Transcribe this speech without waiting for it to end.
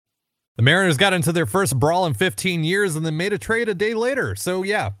The Mariners got into their first brawl in 15 years and then made a trade a day later. So,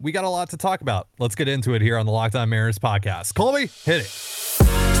 yeah, we got a lot to talk about. Let's get into it here on the Locked On Mariners podcast. Colby, hit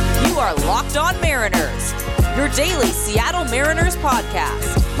it. You are Locked On Mariners, your daily Seattle Mariners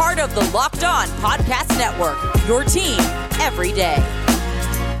podcast. Part of the Locked On Podcast Network, your team every day.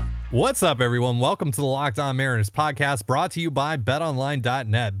 What's up, everyone? Welcome to the Locked On Mariners podcast, brought to you by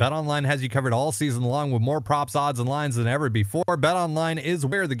BetOnline.net. BetOnline has you covered all season long with more props, odds, and lines than ever before. BetOnline is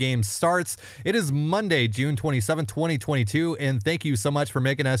where the game starts. It is Monday, June 27, 2022, and thank you so much for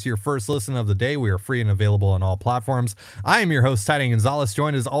making us your first listen of the day. We are free and available on all platforms. I am your host, Tidy Gonzalez,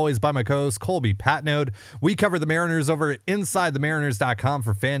 joined as always by my co-host, Colby Patnode. We cover the Mariners over at InsideTheMariners.com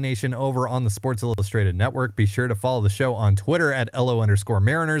for Fan Nation over on the Sports Illustrated Network. Be sure to follow the show on Twitter at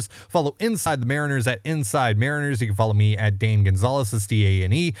LO_Mariners. Follow Inside the Mariners at Inside Mariners. You can follow me at Dane Gonzalez, that's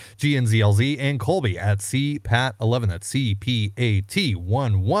DANE, GNZLZ, and Colby at CPAT11, that's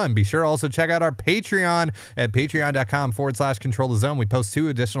CPAT11. Be sure to also check out our Patreon at patreon.com/Control the Zone. We post 2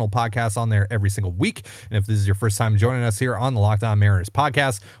 additional podcasts on there every single week. And if this is your first time joining us here on the Locked On Mariners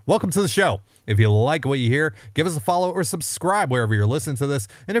podcast, welcome to the show. If you like what you hear, give us a follow or subscribe wherever you're listening to this.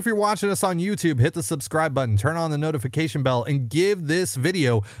 And if you're watching us on YouTube, hit the subscribe button, turn on the notification bell, and give this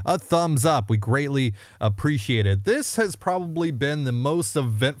video a thumbs up. We greatly appreciate it. This has probably been the most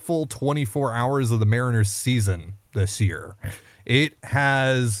eventful 24 hours of the Mariners season this year. It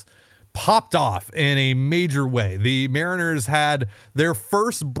has popped off in a major way. The Mariners had their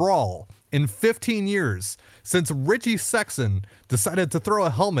first brawl in 15 years since Richie Sexson decided to throw a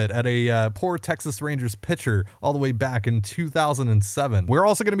helmet at a poor Texas Rangers pitcher all the way back in 2007. We're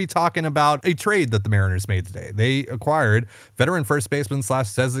also going to be talking about a trade that the Mariners made today. They acquired veteran first baseman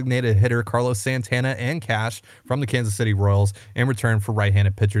 / designated hitter Carlos Santana and cash from the Kansas City Royals in return for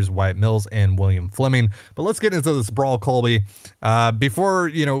right-handed pitchers Wyatt Mills and William Fleming. But let's get into this brawl, Colby. Before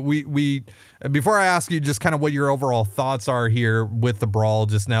I ask you just kind of what your overall thoughts are here with the brawl,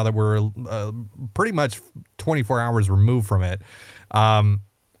 just now that we're pretty much 24 hours removed from it,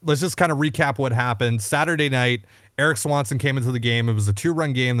 let's just kind of recap what happened. Saturday night, Eric Swanson came into the game. It was a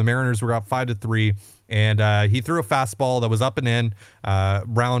 2-run game. The Mariners were up 5-3, and he threw a fastball that was up and in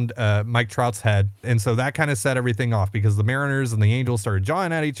round Mike Trout's head. And so that kind of set everything off because the Mariners and the Angels started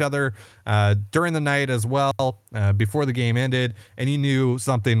jawing at each other during the night as well, before the game ended, and you knew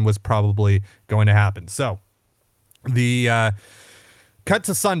something was probably going to happen. So the cut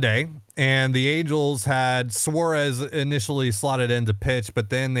to Sunday, and the Angels had Suarez initially slotted in to pitch, but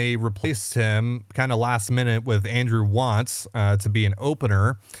then they replaced him kind of last minute with Andrew Wantz to be an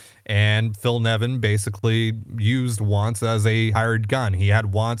opener. And Phil Nevin basically used Wantz as a hired gun. He had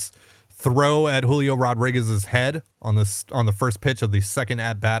Wantz throw at Julio Rodriguez's head on the first pitch of the second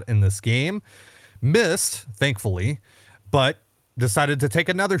at-bat in this game. Missed, thankfully, but decided to take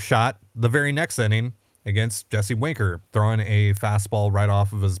another shot the very next inning against Jesse Winker, throwing a fastball right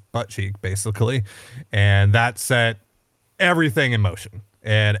off of his butt cheek, basically. And that set everything in motion.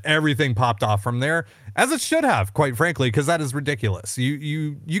 And everything popped off from there, as it should have, quite frankly, because that is ridiculous.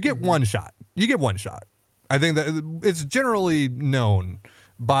 You get one shot. You get one shot. I think that it's generally known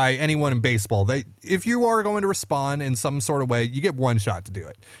by anyone in baseball that if you are going to respond in some sort of way, you get one shot to do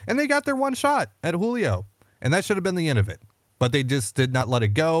it. And they got their one shot at Julio, and that should have been the end of it. But they just did not let it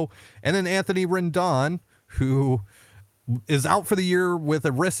go. And then Anthony Rendon, who is out for the year with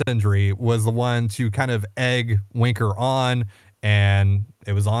a wrist injury, was the one to kind of egg Winker on. And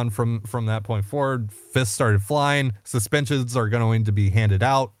it was on from that point forward. Fists started flying. Suspensions are going to be handed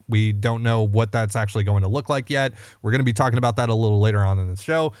out. We don't know what that's actually going to look like yet. We're going to be talking about that a little later on in the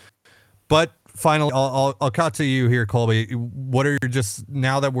show. But finally, I'll cut to you here, Colby. What are your, just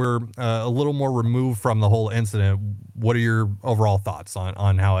now that we're a little more removed from the whole incident, what are your overall thoughts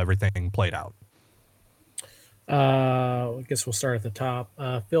on how everything played out? I guess we'll start at the top.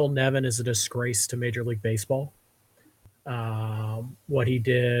 Phil Nevin is a disgrace to Major League Baseball. What he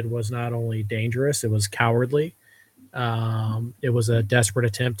did was not only dangerous, it was cowardly. It was a desperate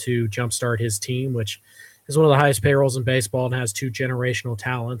attempt to jumpstart his team, which is one of the highest payrolls in baseball and has 2 generational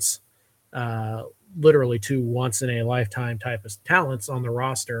talents, literally 2 once-in-a-lifetime type of talents on the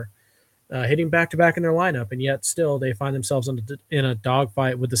roster, hitting back-to-back in their lineup, and yet still they find themselves in a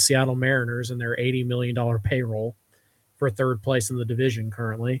dogfight with the Seattle Mariners and their $80 million payroll for third place in the division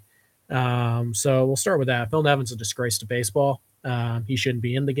currently. So we'll start with that. Phil Nevin's a disgrace to baseball. He shouldn't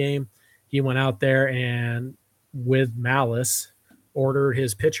be in the game. He went out there and, with malice, ordered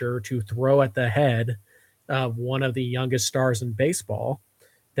his pitcher to throw at the head of one of the youngest stars in baseball.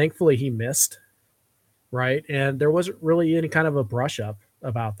 Thankfully, he missed, right? And there wasn't really any kind of a brush up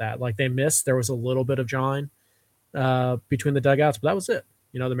about that. Like, they missed. There was a little bit of jawing between the dugouts, but that was it.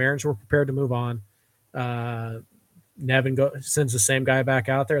 The Mariners were prepared to move on. Nevin sends the same guy back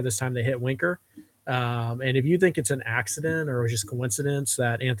out there. This time they hit Winker. And if you think it's an accident or just coincidence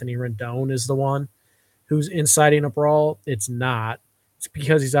that Anthony Rendon is the one who's inciting a brawl, it's not. It's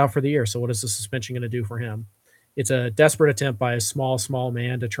because he's out for the year. So what is the suspension going to do for him? It's a desperate attempt by a small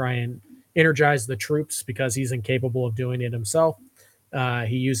man to try and energize the troops because he's incapable of doing it himself.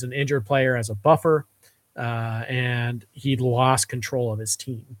 He used an injured player as a buffer, and he lost control of his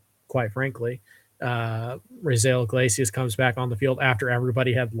team, quite frankly. Raisel Iglesias comes back on the field after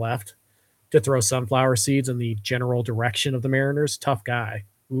everybody had left to throw sunflower seeds in the general direction of the Mariners. Tough guy.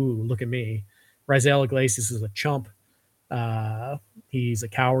 Ooh, look at me. Raisel Iglesias is a chump. He's a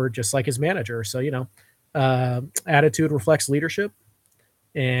coward, just like his manager. So, attitude reflects leadership.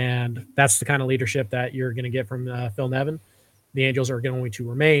 And that's the kind of leadership that you're going to get from Phil Nevin. The Angels are going to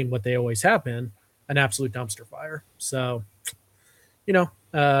remain what they always have been, an absolute dumpster fire. So,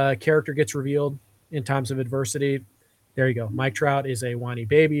 character gets revealed in times of adversity. There you go. Mike Trout is a whiny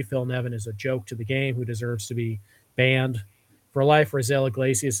baby. Phil Nevin is a joke to the game who deserves to be banned for life. Raisel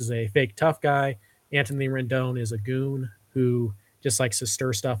Iglesias is a fake tough guy. Anthony Rendon is a goon who just likes to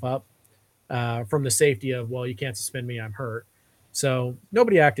stir stuff up from the safety of, well, you can't suspend me, I'm hurt. So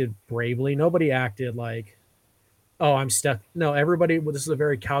nobody acted bravely. Nobody acted like, oh, I'm stuck. No, everybody, this is a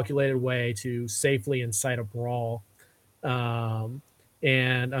very calculated way to safely incite a brawl. And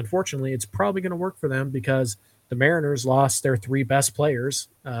unfortunately, it's probably going to work for them because the Mariners lost their 3 best players.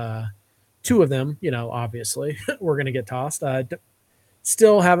 2 of them, obviously, were going to get tossed.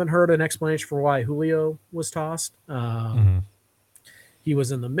 Still haven't heard an explanation for why Julio was tossed. He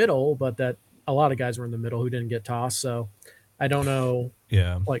was in the middle, but that a lot of guys were in the middle who didn't get tossed. So I don't know.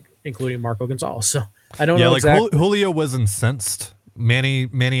 Yeah. Like including Marco Gonzalez. So I don't know. Exactly. Julio was incensed.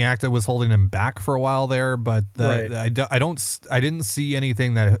 Manny Acta was holding him back for a while there, but I didn't see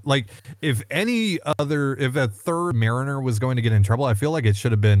anything that, like, if a third Mariner was going to get in trouble, I feel like it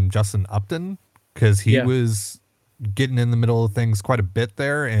should have been Justin Upton because he was getting in the middle of things quite a bit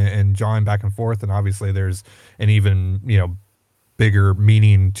there and jawing back and forth. And obviously there's an even, bigger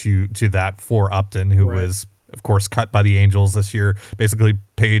meaning to that for Upton, who was, of course, cut by the Angels this year, basically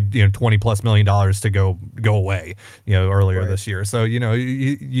paid, $20+ million to go away, earlier this year. So,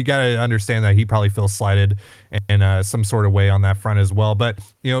 you got to understand that he probably feels slighted in some sort of way on that front as well. But,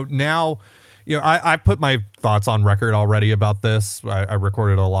 now, I put my thoughts on record already about this. I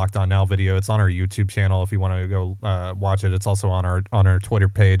recorded a Locked On Now video. It's on our YouTube channel if you want to go watch it. It's also on our Twitter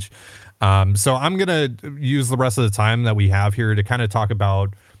page. So I'm going to use the rest of the time that we have here to kind of talk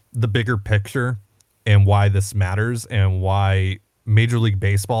about the bigger picture and why this matters and why Major League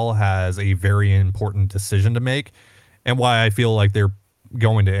Baseball has a very important decision to make and why I feel like they're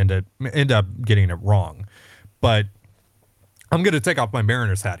going to end up getting it wrong. But I'm going to take off my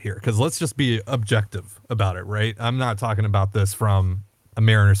Mariners hat here because let's just be objective about it, right? I'm not talking about this from a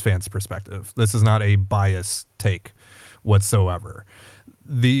Mariners fan's perspective. This is not a biased take whatsoever.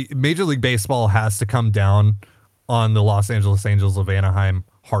 The Major League Baseball has to come down on the Los Angeles Angels of Anaheim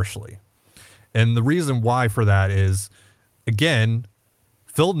harshly. And the reason why for that is, again,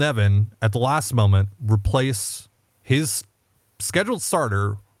 Phil Nevin at the last moment replaced his scheduled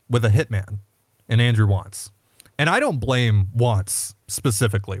starter with a hitman in Andrew Wantz. And I don't blame Wantz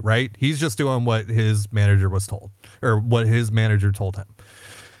specifically, right? He's just doing what his manager was told or what his manager told him.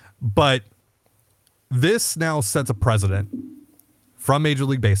 But this now sets a precedent from Major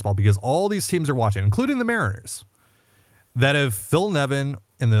League Baseball because all these teams are watching, including the Mariners, that if Phil Nevin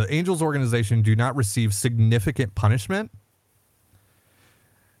and the Angels organization do not receive significant punishment,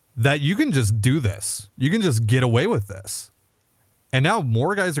 that you can just do this. You can just get away with this. And now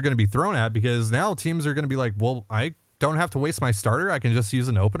more guys are going to be thrown at because now teams are going to be like, well, I don't have to waste my starter. I can just use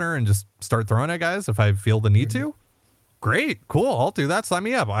an opener and just start throwing at guys if I feel the need to. Great. Cool. I'll do that. Sign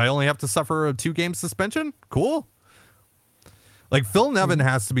me up. I only have to suffer a 2-game suspension. Cool. Like Phil Nevin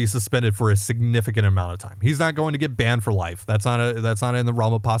has to be suspended for a significant amount of time. He's not going to get banned for life. That's not in the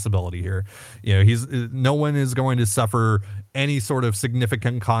realm of possibility here. No one is going to suffer any sort of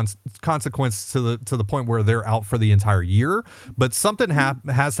significant consequence to the point where they're out for the entire year. But something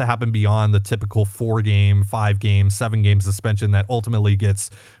has to happen beyond the typical 4-game, 5-game, 7-game suspension that ultimately gets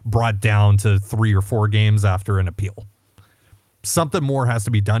brought down to 3 or 4 games after an appeal. Something more has to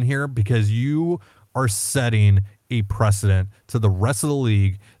be done here because you are setting a precedent to the rest of the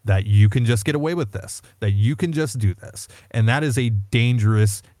league that you can just get away with this, that you can just do this. And that is a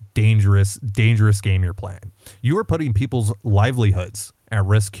dangerous game you're playing. You are putting people's livelihoods at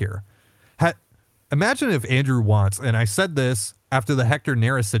risk here. Imagine if Andrew Wantz, and I said this after the Hector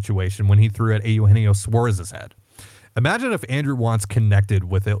Neris situation when he threw at Eugenio Suarez's head. Imagine if Andrew Wantz connected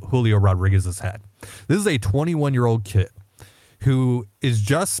with Julio Rodriguez's head. This is a 21-year-old kid who is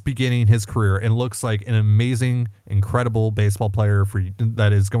just beginning his career and looks like an amazing, incredible baseball player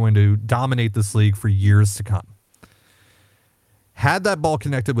that is going to dominate this league for years to come. Had that ball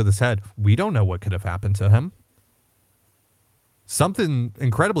connected with his head, we don't know what could have happened to him. Something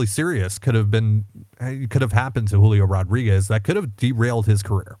incredibly serious could have happened to Julio Rodriguez that could have derailed his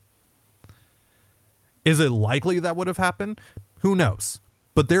career. Is it likely that would have happened? Who knows?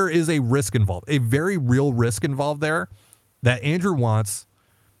 But there is a risk involved, a very real risk involved there that Andrew Wantz,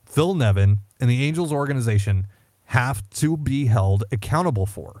 Phil Nevin, and the Angels organization have to be held accountable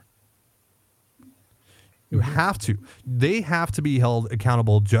for. You have to. They have to be held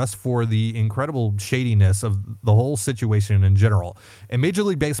accountable just for the incredible shadiness of the whole situation in general. And Major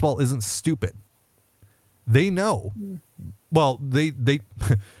League Baseball isn't stupid. They know. Well, they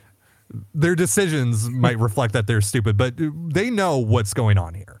their decisions might reflect that they're stupid, but they know what's going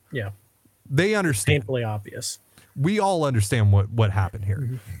on here. Yeah. They understand. Painfully obvious. We all understand what happened here.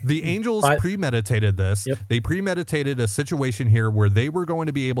 Mm-hmm. The Angels premeditated this. Yep. They premeditated a situation here where they were going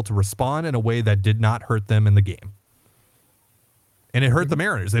to be able to respond in a way that did not hurt them in the game. And it hurt the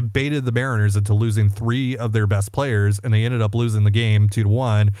Mariners. It baited the Mariners into losing 3 of their best players, and they ended up losing the game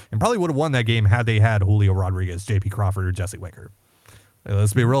 2-1, and probably would have won that game had they had Julio Rodriguez, J.P. Crawford, or Jesse Winker.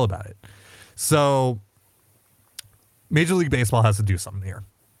 Let's be real about it. So Major League Baseball has to do something here.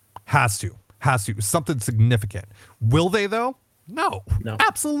 Has to. Something significant. Will they, though? No.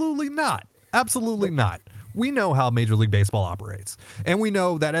 Absolutely not. Absolutely not. We know how Major League Baseball operates. And we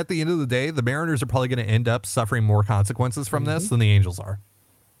know that at the end of the day, the Mariners are probably going to end up suffering more consequences from this than the Angels are.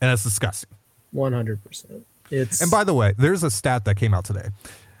 And it's disgusting. 100%. And by the way, there's a stat that came out today.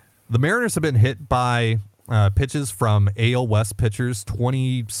 The Mariners have been hit by pitches from AL West pitchers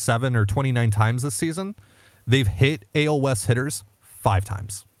 27 or 29 times this season. They've hit AL West hitters 5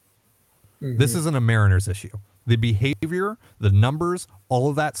 times. This isn't a Mariners issue. The behavior, the numbers, all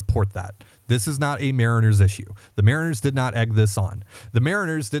of that support that. This is not a Mariners issue. The Mariners did not egg this on. The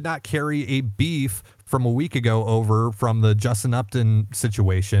Mariners did not carry a beef from a week ago over from the Justin Upton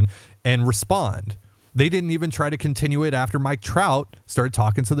situation and respond. They didn't even try to continue it after Mike Trout started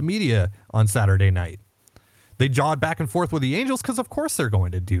talking to the media on Saturday night. They jawed back and forth with the Angels because, of course, they're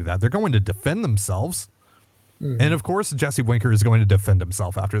going to do that. They're going to defend themselves. And of course, Jesse Winker is going to defend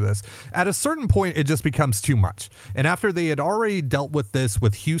himself after this. At a certain point, it just becomes too much. And after they had already dealt with this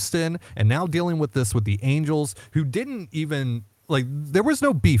with Houston and now dealing with this with the Angels, who didn't even, there was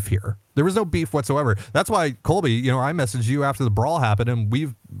no beef here. There was no beef whatsoever. That's why, Colby, I messaged you after the brawl happened, and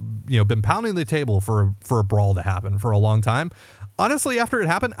we've, been pounding the table for a brawl to happen for a long time. Honestly, after it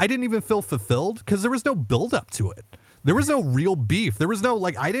happened, I didn't even feel fulfilled because there was no buildup to it. There was no real beef. There was no,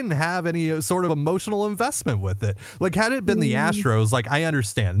 I didn't have any sort of emotional investment with it. Had it been the Astros, I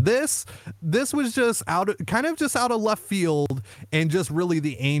understand. This was just out of left field, and just really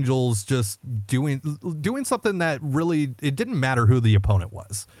the Angels just doing something that really, it didn't matter who the opponent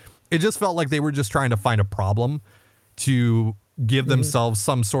was. It just felt like they were just trying to find a problem to give themselves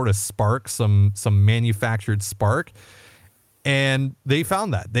some sort of spark, some manufactured spark. And they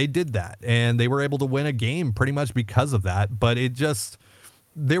found that. They did that. And they were able to win a game pretty much because of that. But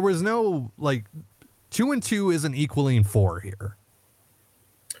there was no, 2-2 isn't equaling 4 here.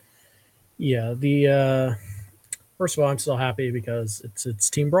 Yeah. First of all, I'm still happy because it's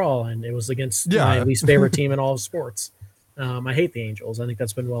Team Brawl, and it was against my least favorite team in all of sports. I hate the Angels. I think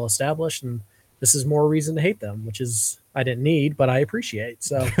that's been well established, and this is more reason to hate them, which is I didn't need, but I appreciate.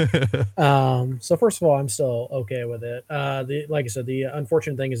 So, so first of all, I'm still okay with it. Like I said, the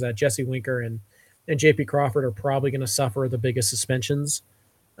unfortunate thing is that Jesse Winker and J.P. Crawford are probably going to suffer the biggest suspensions.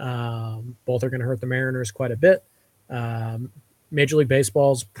 Both are going to hurt the Mariners quite a bit. Major League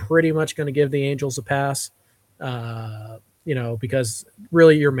Baseball is pretty much going to give the Angels a pass, because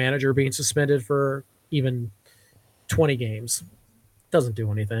really your manager being suspended for even 20 games doesn't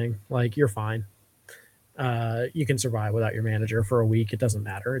do anything. You're fine. You can survive without your manager for a week. It doesn't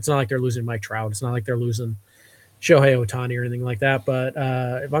matter. It's not like they're losing Mike Trout. It's not like they're losing Shohei Ohtani or anything like that. But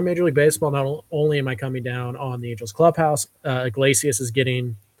if I'm Major League Baseball, not only am I coming down on the Angels clubhouse, Iglesias is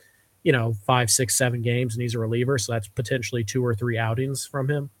getting, 5, 6, 7 games, and he's a reliever. So that's potentially 2 or 3 outings from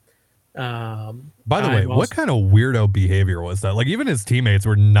him. By the way, what kind of weirdo behavior was that? Even his teammates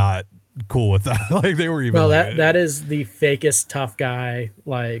were not cool with that. They were even. Well, that is the fakest tough guy.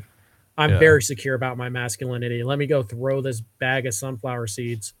 I'm very secure about my masculinity. Let me go throw this bag of sunflower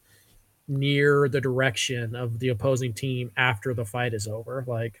seeds near the direction of the opposing team after the fight is over.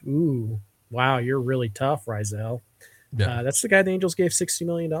 Ooh, wow, you're really tough, Rizal. Yeah. That's the guy the Angels gave $60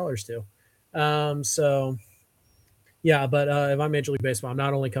 million to. So Yeah, but if I'm Major League Baseball, I'm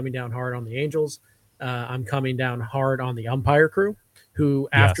not only coming down hard on the Angels, I'm coming down hard on the umpire crew, who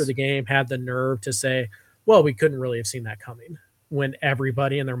after Yes. the game had the nerve to say, "Well, we couldn't really have seen that coming," when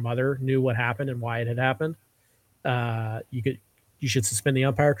everybody and their mother knew what happened and why it had happened. You should suspend the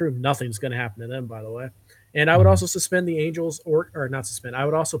umpire crew. Nothing's going to happen to them, by the way. And I would Mhm. also suspend the Angels, or not suspend. I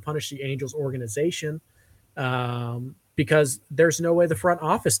would also punish the Angels organization, because there's no way the front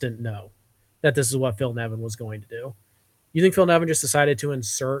office didn't know that this is what Phil Nevin was going to do. You think Phil Nevin just decided to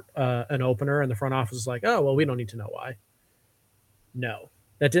insert an opener, and the front office was like, "Oh, well, we don't need to know why." No,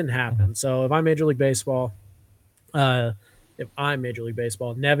 that didn't Mhm. happen. So if I'm Major League Baseball, uh,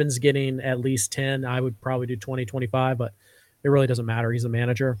 Nevin's getting at least 10. I would probably do 20, 25, but it really doesn't matter. He's a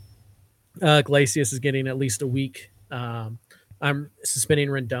manager. Iglesias is getting at least a week. I'm suspending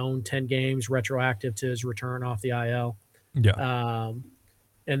Rendon 10 games retroactive to his return off the IL. Yeah. Um,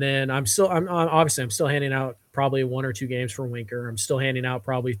 and then I'm still handing out probably 1 or 2 games for Winker. I'm still handing out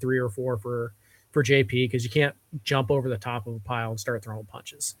probably 3 or 4 for JP, because you can't jump over the top of a pile and start throwing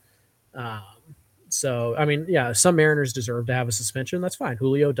punches. Um, so I mean, yeah, some Mariners deserve to have a suspension. That's fine.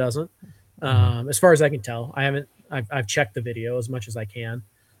 Julio doesn't. Mhm. As far as I can tell, I've checked the video as much as I can.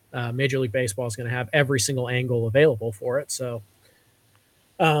 Major League Baseball is going to have every single angle available for it. So,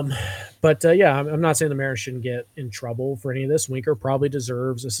 um, but yeah, I'm not saying the Mariners shouldn't get in trouble for any of this. Winker probably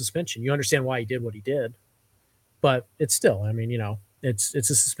deserves a suspension. You understand why he did what he did, but it's still, I mean, it's a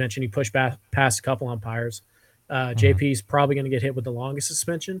suspension. He pushed back past a couple umpires. Mhm. JP's probably going to get hit with the longest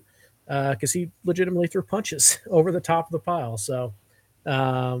suspension, because he legitimately threw punches over the top of the pile. So,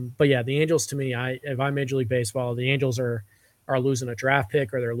 but yeah, the Angels, to me, if I'm Major League Baseball, the Angels are losing a draft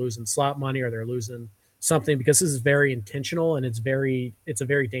pick, or they're losing slot money, or they're losing something, because this is very intentional, and it's a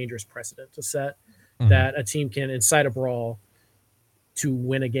very dangerous precedent to set, Mhm. that a team can incite a brawl to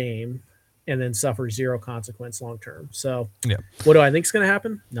win a game and then suffer zero consequence long term. So, Yeah. what do I think is going to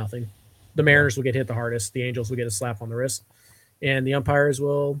happen? Nothing. The Yeah. Mariners will get hit the hardest. The Angels will get a slap on the wrist, and the umpires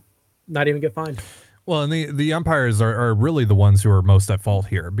will not even get fined. Well, and the umpires are really the ones who are most at fault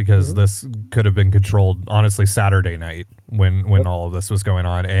here, because Mhm. this could have been controlled honestly Saturday night when Yep. all of this was going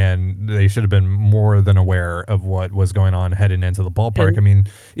on, and they should have been more than aware of what was going on heading into the ballpark. I And mean,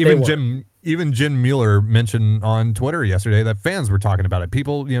 they were. even Jim Mueller mentioned on Twitter yesterday that fans were talking about it.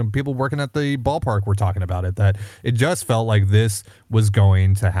 People working at the ballpark were talking about it, that it just felt like this was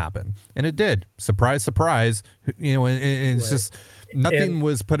going to happen, and it did. Surprise, surprise. And it's Right. just nothing And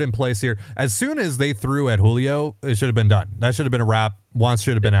was put in place here. As soon as they threw at Julio, it should have been done. That should have been a wrap. Wants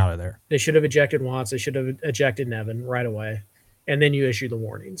should have been out of there. they should have ejected Watts. They should have ejected Nevin right away. And then you issue the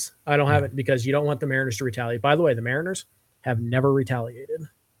warnings. I don't have Yeah. it, because you don't want the Mariners to retaliate. By the way, the Mariners have never retaliated.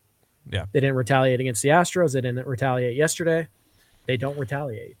 Yeah. They didn't retaliate against the Astros. They didn't retaliate yesterday. They don't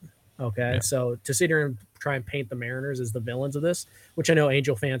retaliate. Okay. Yeah. So to sit here and try and paint the Mariners as the villains of this, which I know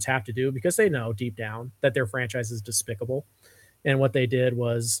Angel fans have to do, because they know deep down that their franchise is despicable and what they did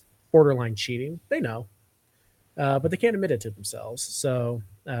was borderline cheating. They know, but they can't admit it to themselves. So,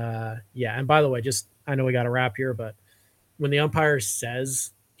 yeah. And by the way, just I know we got a wrap here, but when the umpire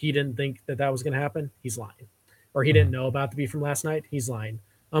says he didn't think that that was going to happen, he's lying, or he didn't Mhm. know about the beef from last night. He's lying.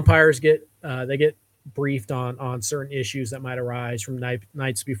 Umpires get briefed on certain issues that might arise from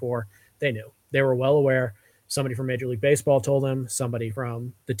nights before. They knew. They were well aware. Somebody from Major League Baseball told them. Somebody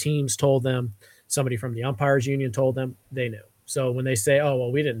from the teams told them. Somebody from the umpires union told them. They knew. So when they say, "Oh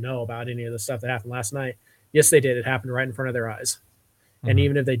well, we didn't know about any of the stuff that happened last night," yes, they did. It happened right in front of their eyes. And Mhm.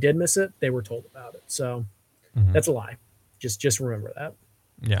 even if they did miss it, they were told about it. So Mhm. that's a lie. Just remember that.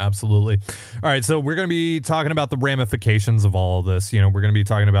 Yeah, absolutely. All right, so we're going to be talking about the ramifications of all of this. We're going to be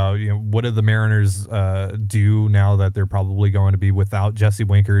talking about, what do the Mariners do now that they're probably going to be without Jesse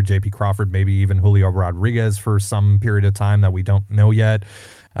Winker, JP Crawford, maybe even Julio Rodriguez for some period of time that we don't know yet,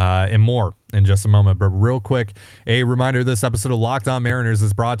 and more in just a moment. But real quick, a reminder, this episode of Locked On Mariners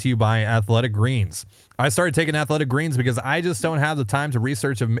is brought to you by Athletic Greens. I started taking Athletic Greens because I just don't have the time to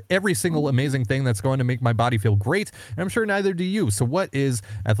research every single amazing thing that's going to make my body feel great, and I'm sure neither do you. So what is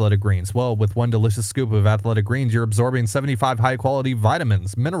Athletic Greens? Well, with one delicious scoop of Athletic Greens, you're absorbing 75 high-quality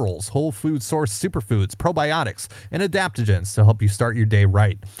vitamins, minerals, whole food source superfoods, probiotics, and adaptogens to help you start your day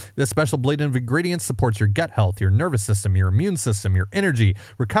right. This special blend of ingredients supports your gut health, your nervous system, your immune system, your energy,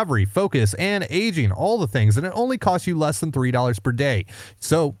 recovery, focus, and aging, all the things, and it only costs you less than $3 per day.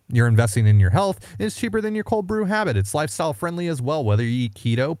 So you're investing in your health, and it's cheaper cheaper than your cold brew habit. It's lifestyle friendly as well, whether you eat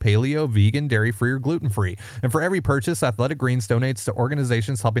keto, paleo, vegan, dairy-free, or gluten-free. And for every purchase, Athletic Greens donates to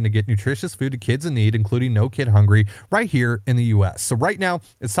organizations helping to get nutritious food to kids in need, including No Kid Hungry, right here in the U.S. So right now,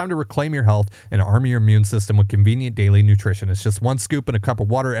 it's time to reclaim your health and arm your immune system with convenient daily nutrition. It's just one scoop in a cup of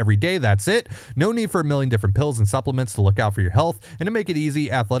water every day. That's it. No need for a million different pills and supplements to look out for your health. And to make it easy,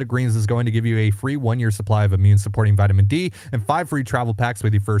 Athletic Greens is going to give you a free 1-year supply of immune-supporting vitamin D and 5 free travel packs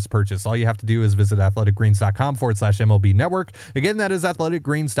with your first purchase. All you have to do is visit athleticgreens.com/MLB network. Again, that is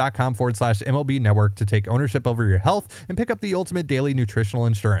athleticgreens.com/MLB network to take ownership over your health and pick up the ultimate daily nutritional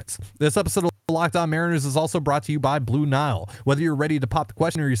insurance. This episode of Locked On Mariners is also brought to you by Blue Nile. Whether you're ready to pop the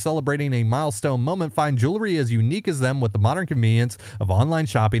question or you're celebrating a milestone moment, find jewelry as unique as them with the modern convenience of online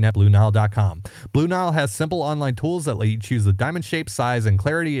shopping at BlueNile.com. Blue Nile has simple online tools that let you choose the diamond shape, size, and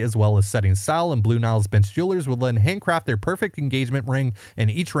clarity, as well as setting style, and Blue Nile's bench jewelers will then handcraft their perfect engagement ring, and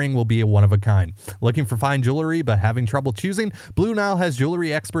each ring will be a one of a kind. Looking for fine jewelry but having trouble choosing? Blue Nile has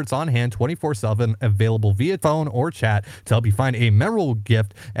jewelry experts on hand 24/7, available via phone or chat to help you find a memorable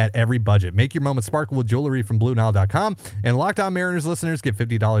gift at every budget. Make your moment sparkle with jewelry from BlueNile.com, and Locked On Mariners listeners get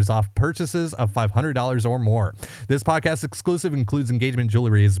 $50 off purchases of $500 or more. This podcast exclusive includes engagement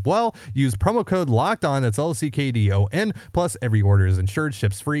jewelry as well. Use promo code Locked On, that's LCKDON, plus every order is insured,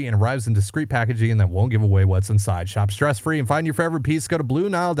 ships free, and arrives in discreet packaging that won't give away what's inside. Shop stress-free and find your favorite piece. Go to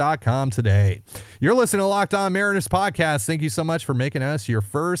BlueNile.com today. You're listening to Locked On Mariners podcast. Thank you so much for making us your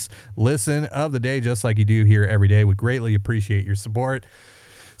first listen of the day, just like you do here every day. We greatly appreciate your support.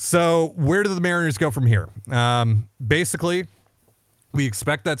 So where do the Mariners go from here? Basically, we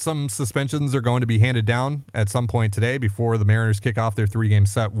expect that some suspensions are going to be handed down at some point today before the Mariners kick off their 3-game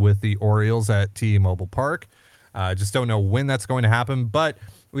set with the Orioles at T-Mobile Park. Just don't know when that's going to happen, but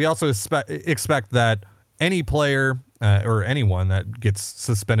we also expect that any player or anyone that gets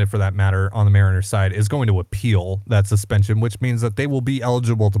suspended, for that matter, on the Mariners side is going to appeal that suspension, which means that they will be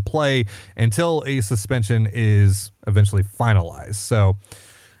eligible to play until a suspension is eventually finalized. So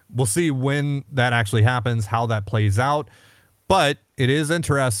we'll see when that actually happens, how that plays out. But it is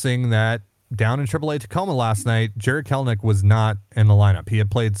interesting that down in AAA Tacoma last night, Jarred Kelenic was not in the lineup. He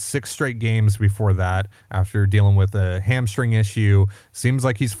had played 6 straight games before that after dealing with a hamstring issue. Seems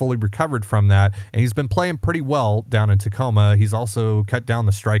like he's fully recovered from that, and he's been playing pretty well down in Tacoma. He's also cut down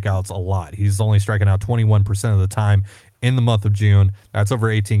the strikeouts a lot. He's only striking out 21% of the time in the month of June. That's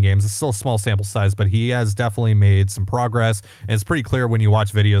over 18 games. It's still a small sample size, but he has definitely made some progress. And it's pretty clear when you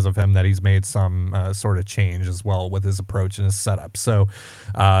watch videos of him that he's made some sort of change as well with his approach and his setup. So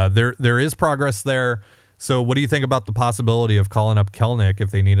there is progress there. So what do you think about the possibility of calling up Kelenic if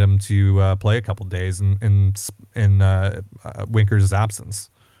they need him to play a couple days in Winker's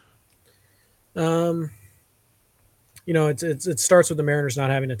absence? You know, it starts with the Mariners not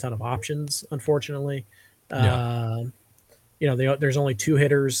having a ton of options, unfortunately. Yeah. You know, there's only 2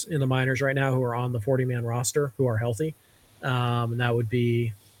 hitters in the minors right now who are on the 40-man roster who are healthy. And that would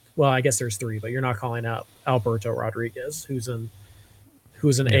be, well, I guess there's 3, but you're not calling out Alberto Rodriguez, who's an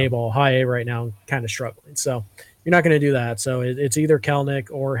A-ball, high A right now, kind of struggling. So you're not going to do that. So it's either Kelenic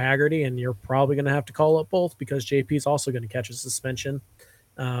or Haggerty, and you're probably going to have to call up both because JP is also going to catch a suspension,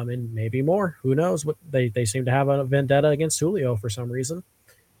 and maybe more. Who knows? What they seem to have a vendetta against Julio for some reason.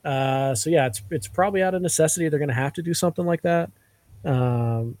 So yeah, it's probably out of necessity. They're going to have to do something like that.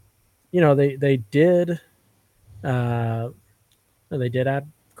 You know, they did add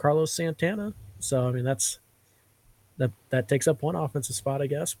Carlos Santana. So, I mean, that takes up one offensive spot, I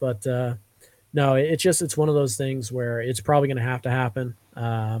guess, but, no, it's one of those things where it's probably going to have to happen.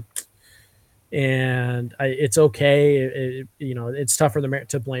 And it's okay. You know, it's tougher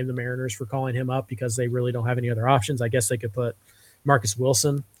to blame the Mariners for calling him up because they really don't have any other options. I guess they could put Marcus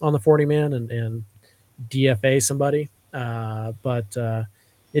Wilson on the 40-man and DFA somebody. But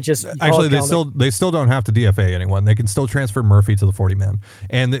it just actually they still don't have to DFA anyone. They can still transfer Murphy to the 40-man,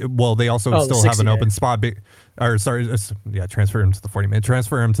 and they also still have an open spot. Transfer him to the 40-man,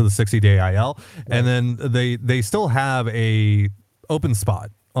 transfer him to the 60-day IL, and then they still have a open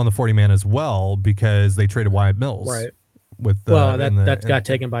spot on the 40-man as well because they traded Wyatt Mills. Right. That got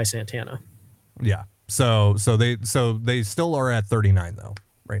taken by Santana. Yeah. So they still are at 39 though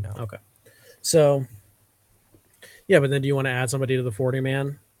right now. Okay. So yeah, but then do you want to add somebody to the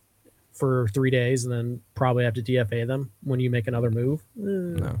 40-man for 3 days and then probably have to DFA them when you make another move?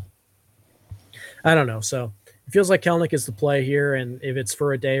 No. I don't know. So it feels like Kelenic is the play here, and if it's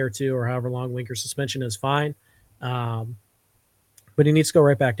for a day or 2 or however long Winker's suspension is, fine. But he needs to go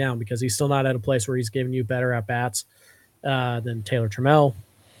right back down because he's still not at a place where he's giving you better at-bats than Taylor Trammell.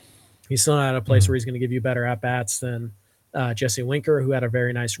 He's still not at a place where he's going to give you better at-bats than Jesse Winker, who had a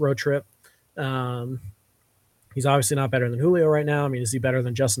very nice road trip. He's obviously not better than Julio right now. I mean, is he better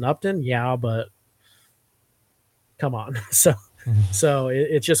than Justin Upton? Yeah, but come on. So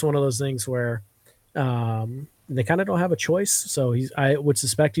it's just one of those things where they kind of don't have a choice. So I would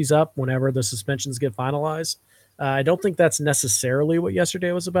suspect he's up whenever the suspensions get finalized. I don't think that's necessarily what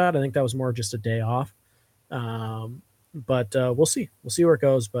yesterday was about. I think that was more just a day off. But we'll see. We'll see where it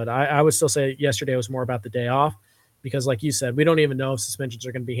goes. But I would still say yesterday was more about the day off because, like you said, we don't even know if suspensions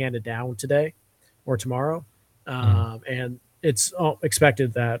are going to be handed down today or tomorrow. And it's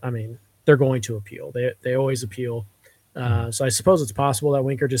expected that, I mean, they're going to appeal. They always appeal. So I suppose it's possible that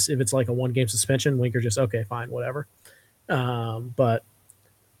Winker just, if it's like a 1-game suspension, Winker just, okay, fine, whatever. But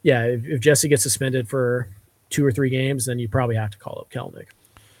yeah, if Jesse gets suspended for 2 or 3 games, then you probably have to call up Kelenic.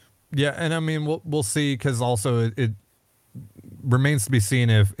 Yeah, and I mean we'll see, because also it remains to be seen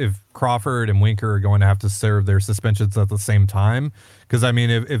if Crawford and Winker are going to have to serve their suspensions at the same time. Because I mean,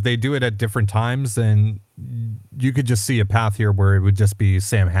 if they do it at different times, then you could just see a path here where it would just be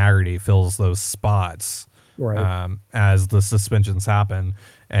Sam Haggerty fills those spots. Right. As the suspensions happen,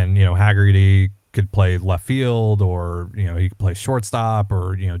 and Haggerty could play left field, or he could play shortstop,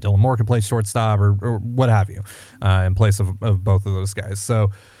 or Dylan Moore could play shortstop, or what have you, in place of both of those guys. So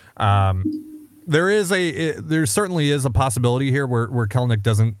there certainly is a possibility here where Kelenic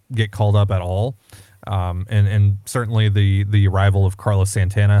doesn't get called up at all, and certainly the arrival of Carlos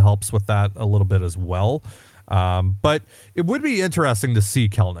Santana helps with that a little bit as well. But it would be interesting to see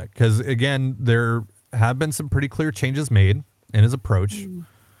Kelenic, because again, there have been some pretty clear changes made in his approach.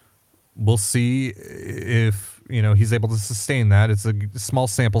 We'll see if he's able to sustain that. It's a small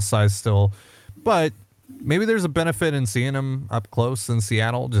sample size still, but maybe there's a benefit in seeing him up close in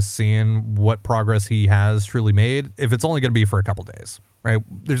Seattle, just seeing what progress he has truly made, if it's only going to be for a couple days, right?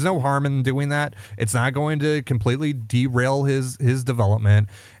 There's no harm in doing that. It's not going to completely derail his development.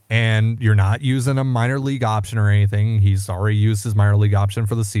 And you're not using a minor league option or anything. He's already used his minor league option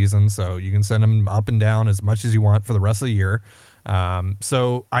for the season, so you can send him up and down as much as you want for the rest of the year.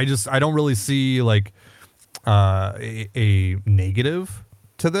 So I don't really see like a negative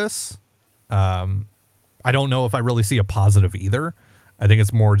to this. I don't know if I really see a positive either. I think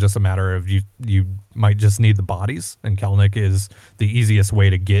it's more just a matter of you might just need the bodies, and Kelenic is the easiest way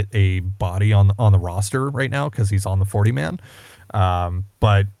to get a body on the roster right now because he's on the 40-man.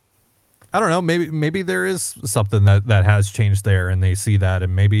 But I don't know, maybe there is something that has changed there, and they see that,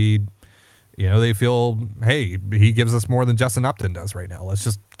 and maybe, they feel, hey, he gives us more than Justin Upton does right now. Let's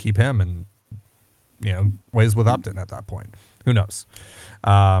just keep him and, ways with Upton at that point. Who knows?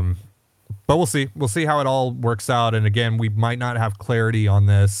 But we'll see. We'll see how it all works out. And again, we might not have clarity on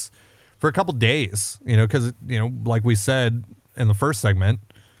this for a couple days, because, like we said in the first segment,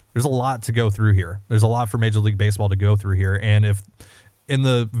 there's a lot to go through here. There's a lot for Major League Baseball to go through here. And if in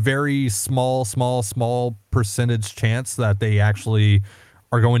the very small percentage chance that they actually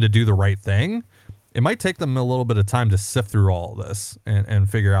are going to do the right thing, it might take them a little bit of time to sift through all of this and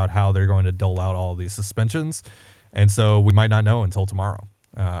figure out how they're going to dole out all of these suspensions. And so we might not know until tomorrow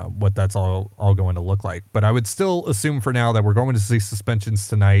what that's all going to look like. But I would still assume for now that we're going to see suspensions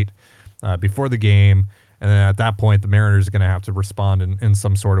tonight before the game. And then at that point, the Mariners are going to have to respond in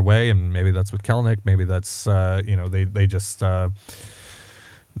some sort of way. And maybe that's with Kelenic. Maybe that's, they just,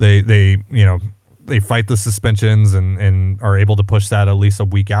 they fight the suspensions and are able to push that at least a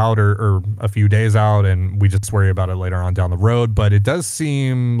week out or a few days out. And we just worry about it later on down the road. But it does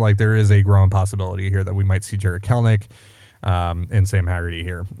seem like there is a growing possibility here that we might see Jarred Kelenic and Sam Haggerty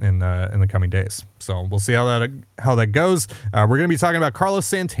here in the coming days. So we'll see how that goes. We're going to be talking about Carlos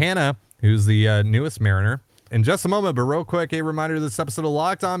Santana, who's the newest Mariner, in just a moment. But real quick, a reminder, this episode of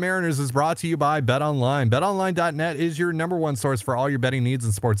Locked On Mariners is brought to you by BetOnline. BetOnline.net is your number one source for all your betting needs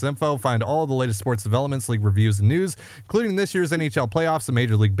and sports info. Find all the latest sports developments, league reviews, and news, including this year's NHL playoffs and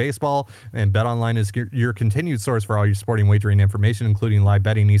Major League Baseball. And BetOnline is your continued source for all your sporting wagering information, including live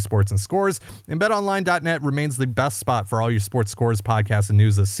betting, esports, and scores. And BetOnline.net remains the best spot for all your sports scores, podcasts, and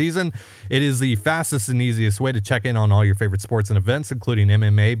news this season. It is the fastest and easiest way to check in on all your favorite sports and events, including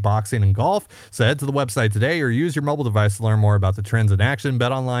MMA, boxing, and golf. So head to the website today or use your mobile device to learn more about the trends in action.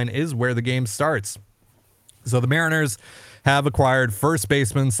 BetOnline is where the game starts. So the Mariners have acquired first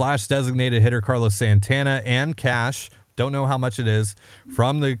baseman / designated hitter Carlos Santana and cash, don't know how much it is,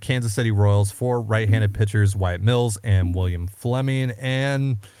 from the Kansas City Royals for right-handed pitchers Wyatt Mills and William Fleming.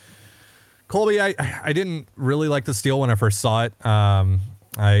 And Colby, I didn't really like the steal when I first saw it.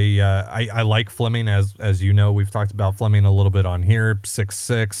 I like Fleming, as you know. We've talked about Fleming a little bit on here.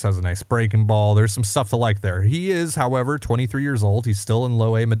 6'6", has a nice breaking ball. There's some stuff to like there. He is, however, 23 years old. He's still in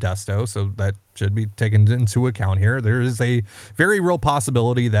low A Modesto, so that should be taken into account here. There is a very real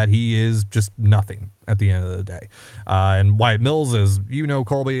possibility that he is just nothing at the end of the day. And Wyatt Mills is,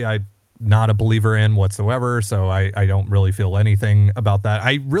 Colby, I'm not a believer in whatsoever, so I don't really feel anything about that.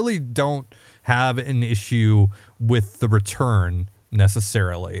 I really don't have an issue with the return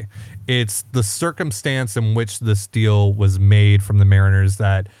necessarily. It's the circumstance in which this deal was made from the Mariners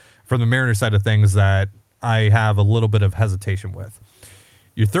side of things that I have a little bit of hesitation with.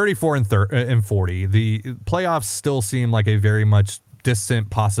 You're 34 and 40. The playoffs still seem like a very much distant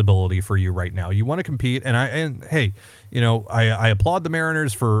possibility for you right now. You want to compete, and hey, I applaud the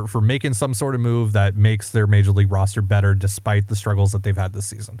Mariners for making some sort of move that makes their major league roster better despite the struggles that they've had this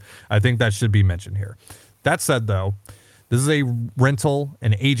season. I think that should be mentioned here. That said, though, this is a rental,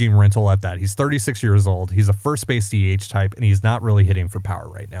 an aging rental at that. He's 36 years old. He's a first base DH type, and he's not really hitting for power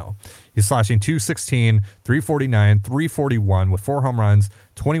right now. He's slashing 216, 349, 341 with 4 home runs,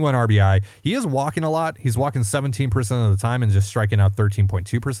 21 RBI. He is walking a lot. He's walking 17% of the time and just striking out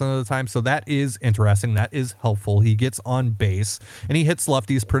 13.2% of the time. So that is interesting. That is helpful. He gets on base, and he hits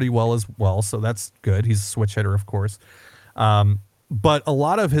lefties pretty well as well. So that's good. He's a switch hitter, of course. But a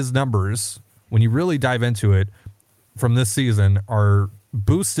lot of his numbers, when you really dive into it, from this season are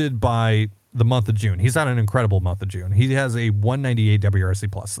boosted by the month of June. He's had an incredible month of June. He has a 198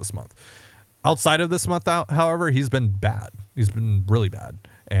 WRC plus this month. Outside of this month, however, he's been bad. He's been really bad.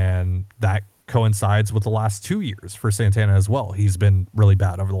 And that coincides with the last 2 years for Santana as well. He's been really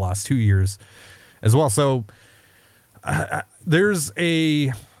bad over the last 2 years as well. So there's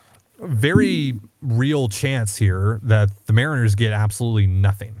a very real chance here that the Mariners get absolutely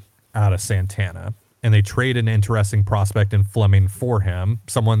nothing out of Santana, and they trade an interesting prospect in Fleming for him,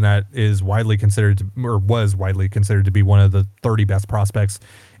 someone that is widely considered to, or was widely considered to be one of the 30 best prospects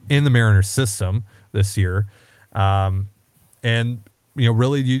in the Mariners system this year. And,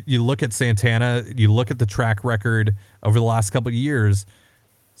 really you look at Santana, you look at the track record over the last couple of years,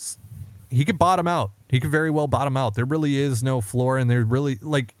 he could bottom out. He could very well bottom out. There really is no floor, and there really,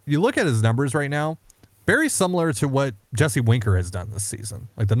 you look at his numbers right now, very similar to what Jesse Winker has done this season.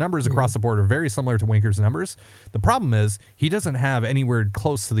 Like, the numbers across the board are very similar to Winker's numbers. The problem is he doesn't have anywhere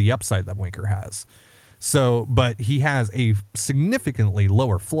close to the upside that Winker has. So, but he has a significantly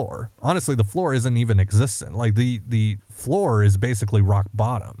lower floor. Honestly, the floor isn't even existent. Like, the floor is basically rock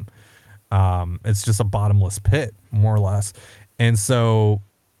bottom. It's just a bottomless pit, more or less. And so,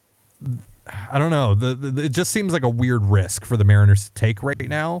 I don't know. It just seems like a weird risk for the Mariners to take right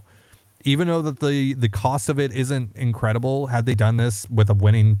now. Even though that the cost of it isn't incredible, had they done this with a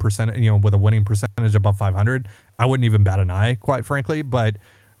winning percentage, with a winning percentage above 500, I wouldn't even bat an eye, quite frankly. But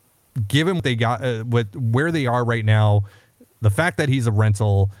given what they got, with where they are right now, the fact that he's a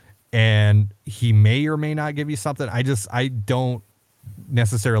rental and he may or may not give you something, I don't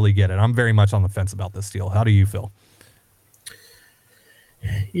necessarily get it. I'm very much on the fence about this deal. How do you feel?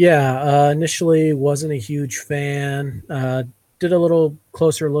 Yeah, initially wasn't a huge fan. Did a little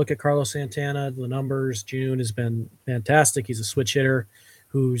closer look at Carlos Santana. The numbers, June has been fantastic. He's a switch hitter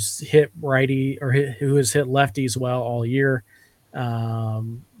who's hit righty or who has hit lefties well all year,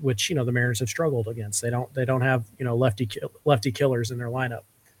 which the Mariners have struggled against. They don't have lefty killers in their lineup.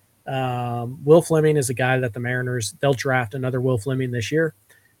 Will Fleming is a guy that the Mariners, they'll draft another Will Fleming this year.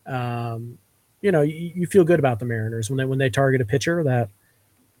 You feel good about the Mariners when they target a pitcher that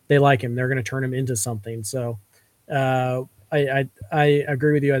they like him. They're going to turn him into something. So. I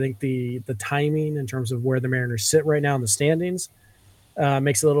agree with you. I think the timing in terms of where the Mariners sit right now in the standings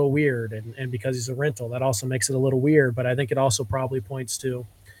makes it a little weird. And because he's a rental, that also makes it a little weird. But I think it also probably points to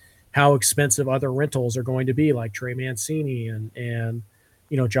how expensive other rentals are going to be, like Trey Mancini and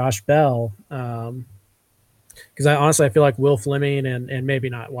Josh Bell. Because I feel like Will Fleming and maybe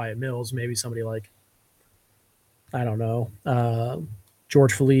not Wyatt Mills, maybe somebody like, I don't know,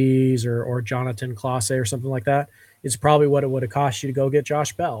 George Feliz or Jonathan Clase or something like that. It's probably what it would have cost you to go get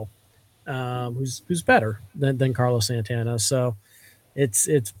Josh Bell, who's better than Carlos Santana. So it's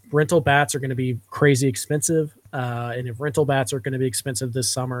rental bats are going to be crazy expensive. And if rental bats are going to be expensive this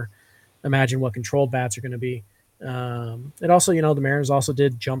summer, imagine what controlled bats are going to be. It also, the Mariners also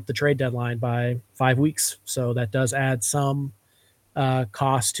did jump the trade deadline by 5 weeks. So that does add some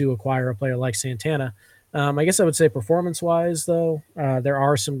cost to acquire a player like Santana. I guess I would say performance-wise, though, there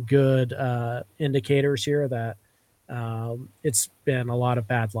are some good indicators here that it's been a lot of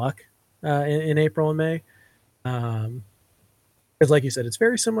bad luck in April and May. because like you said, it's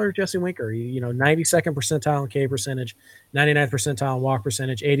very similar to Jesse Winker. 92nd percentile in K percentage, 99th percentile in walk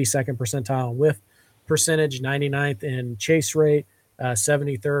percentage, 82nd percentile in whiff percentage, 99th in chase rate,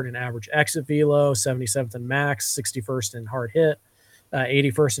 73rd in average exit velo, 77th in max, 61st in hard hit,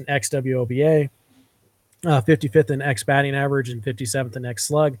 81st in XWOBA, 55th in X batting average, and 57th in X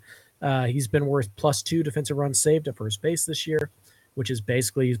slug. He's been worth +2 defensive runs saved at first base this year, which is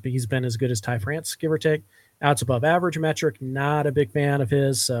basically he's been as good as Ty France, give or take. Outs above average metric, not a big fan of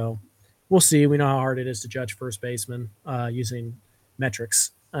his, so we'll see. We know how hard it is to judge first baseman using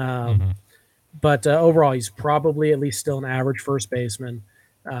metrics. But overall, he's probably at least still an average first baseman.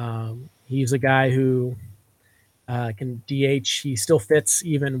 He's a guy who can DH. He still fits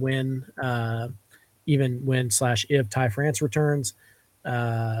even when / if Ty France returns.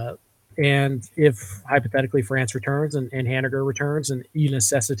 And if hypothetically France returns and Haniger returns, and you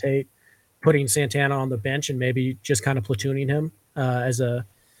necessitate putting Santana on the bench and maybe just kind of platooning him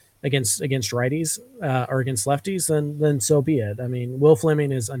against righties or against lefties, then so be it. I mean, Will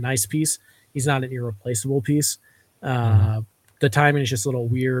Fleming is a nice piece. He's not an irreplaceable piece. The timing is just a little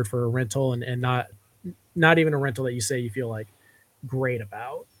weird for a rental, and not even a rental that you say you feel like great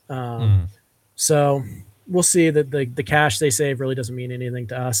about. So we'll see. That the cash they save really doesn't mean anything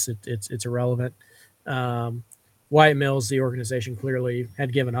to us. It's irrelevant. Wyatt Mills, the organization clearly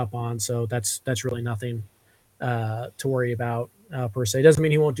had given up on, so that's really nothing to worry about per se. It doesn't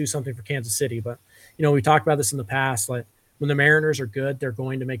mean he won't do something for Kansas City, but we talked about this in the past. Like when the Mariners are good, they're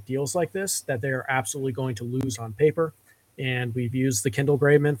going to make deals like this that they're absolutely going to lose on paper. And we've used the Kendall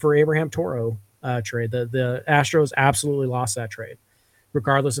Graveman for Abraham Toro trade. The Astros absolutely lost that trade,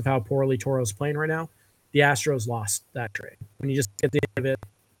 regardless of how poorly Toro's playing right now. The Astros lost that trade. When you just get the end of it,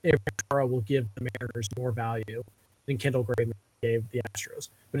 Abraham Toro will give the Mariners more value than Kendall Graveman gave the Astros.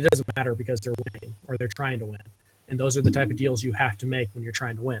 But it doesn't matter because they're winning or they're trying to win. And those are the type of deals you have to make when you're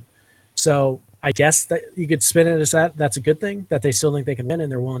trying to win. So I guess that you could spin it as that's a good thing, that they still think they can win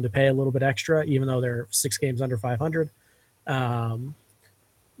and they're willing to pay a little bit extra, even though they're 6 games under 500.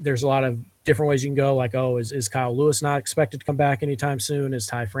 There's a lot of different ways you can go. Like, is Kyle Lewis not expected to come back anytime soon? Is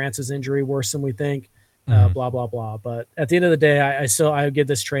Ty France's injury worse than we think? Blah, blah, blah. But at the end of the day, I would give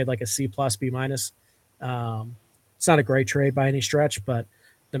this trade like a C+, B-. It's not a great trade by any stretch, but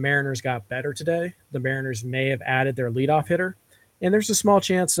the Mariners got better today. The Mariners may have added their leadoff hitter. And there's a small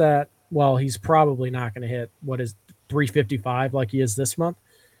chance that, he's probably not going to hit what is 355 like he is this month.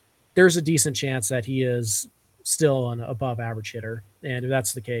 There's a decent chance that he is still an above average hitter. And if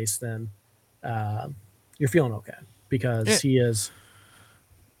that's the case, then you're feeling okay because he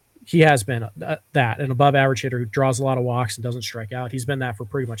has been an above average hitter who draws a lot of walks and doesn't strike out. He's been that for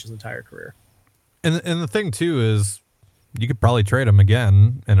pretty much his entire career. And the thing too is you could probably trade him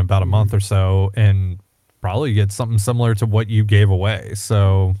again in about a month or so and probably get something similar to what you gave away.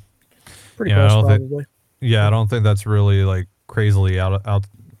 So pretty close, probably. I don't think that's really like crazily out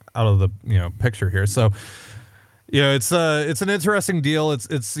of the picture here. So it's an interesting deal.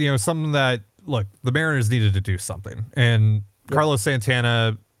 It's something that, look, the Mariners needed to do something, and Carlos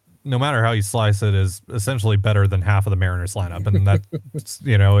Santana, no matter how you slice it, is essentially better than half of the Mariners lineup, and that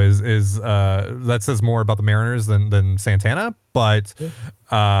that says more about the Mariners than Santana. But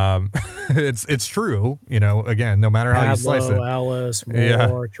it's true. Again, no matter how you slice it, Ellis,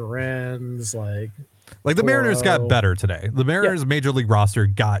 Moore, Torrens, like the Mariners got better today. The Mariners major league roster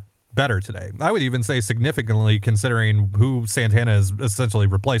got better today. I would even say significantly, considering who Santana is essentially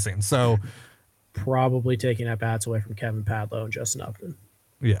replacing. So probably taking at bats away from Kevin Padlo and Justin Upton.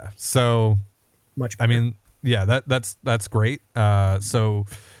 Yeah. So much better. I mean, that's great. So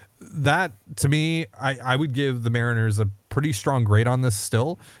that, to me, I would give the Mariners a pretty strong grade on this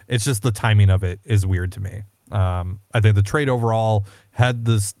still. It's just the timing of it is weird to me. I think the trade overall, had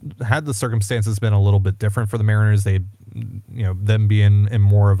the circumstances been a little bit different for the Mariners, them being in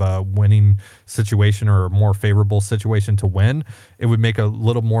more of a winning situation or a more favorable situation to win, it would make a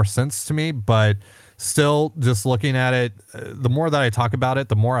little more sense to me. But still, just looking at it, the more that I talk about it,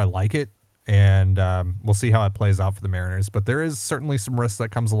 the more I like it. And we'll see how it plays out for the Mariners. But there is certainly some risk that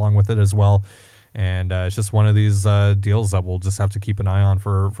comes along with it as well. And it's just one of these deals that we'll just have to keep an eye on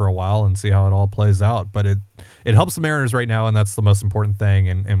for a while and see how it all plays out. But it helps the Mariners right now, and that's the most important thing.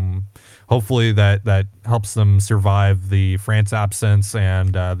 And hopefully that helps them survive the France absence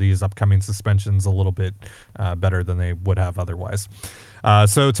and these upcoming suspensions a little bit better than they would have otherwise.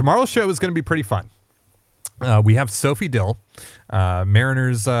 So tomorrow's show is going to be pretty fun. We have Sophie Dill,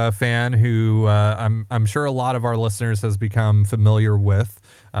 Mariners fan who I'm sure a lot of our listeners has become familiar with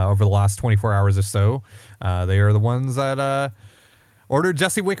over the last 24 hours or so. They are the ones that ordered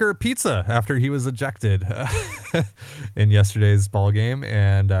Jesse Winker a pizza after he was ejected in yesterday's ball game,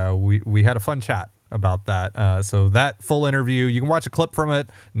 and we had a fun chat about that. So that full interview, you can watch a clip from it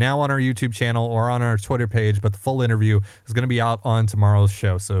now on our YouTube channel or on our Twitter page, but the full interview is going to be out on tomorrow's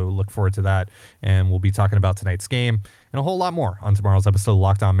show. So look forward to that. And we'll be talking about tonight's game and a whole lot more on tomorrow's episode of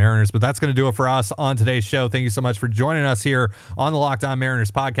Locked On Mariners. But that's going to do it for us on today's show. Thank you so much for joining us here on the Locked On Mariners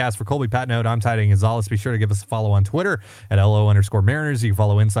podcast. For Colby Patnode, I'm Ty Gonzalez. Be sure to give us a follow on Twitter at LO_Mariners. You can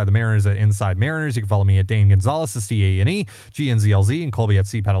follow Inside the Mariners at Inside Mariners. You can follow me at Dane Gonzalez, that's DANE, GNZLZ, and Colby at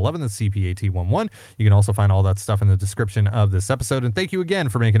CPAT11, that's CPAT11. You can also find all that stuff in the description of this episode. And thank you again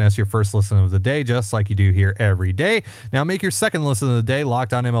for making us your first listen of the day, just like you do here every day. Now make your second listen of the day,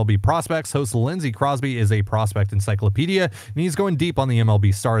 Locked On MLB Prospects. Host Lindsey Crosby is a prospect encyclopedia, and he's going deep on the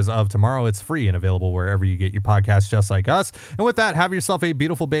MLB stars of tomorrow. It's free and available wherever you get your podcasts, just like us. And with that, have yourself a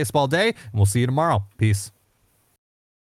beautiful baseball day, and we'll see you tomorrow. Peace.